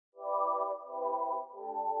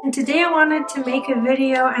And today I wanted to make a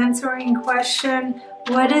video answering question,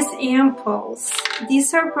 what is ampoules?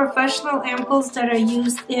 These are professional ampoules that are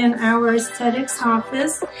used in our aesthetics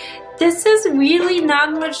office. This is really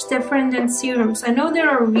not much different than serums. I know there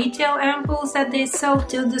are retail ampoules that they sell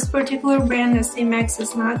too. This particular brand, SAMX,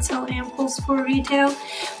 does not sell ampoules for retail,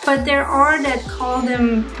 but there are that call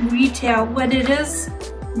them retail. What it is,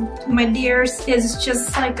 my dears, is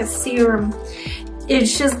just like a serum.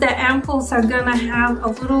 It's just the ampoules are gonna have a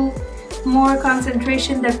little more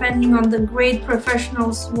concentration depending on the grade.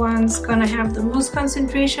 Professionals ones gonna have the most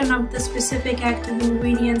concentration of the specific active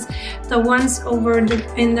ingredients. The ones over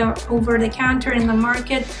the counter in the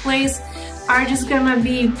marketplace are just gonna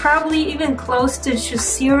be probably even close to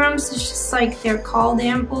just serums. It's just like they're called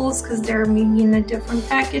ampoules because they're maybe in a different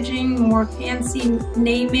packaging, more fancy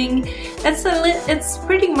naming. It's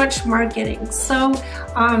pretty much marketing. So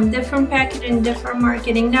different packaging, different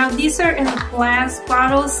marketing. Now these are in glass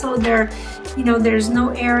bottles, so they're, you know, there's no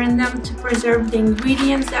air in them to preserve the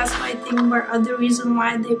ingredients. That's why I think other reason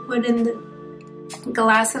why they put in the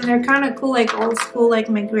glass, and they're kind of cool, like old school, like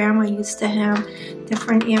my grandma used to have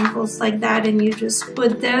different ampoules like that, and you just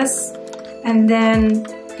put this and then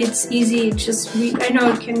it's easy. It just I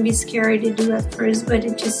know it can be scary to do at first, but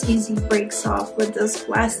it just easy breaks off with this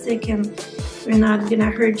plastic and you're not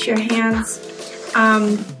gonna hurt your hands.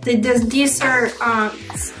 These are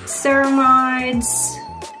ceramides.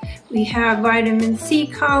 We have vitamin C,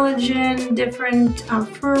 collagen, different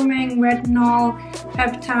firming, retinol,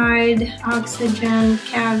 peptide, oxygen,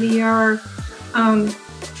 caviar,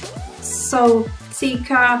 so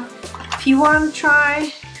Zika. If you want to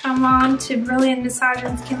try, come on to Brilliant Massage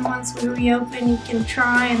and Skin once we reopen. You can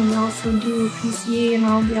try, and we also do PCA and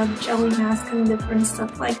all the other jelly mask and different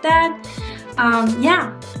stuff like that.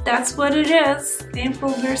 Yeah, that's what it is.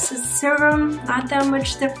 Ampoule versus serum, not that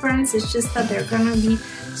much difference. It's just that they're gonna be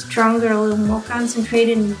stronger, a little more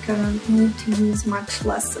concentrated, and you're gonna need to use much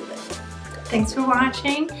less of it. Thanks for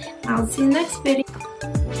watching. I'll see you next video.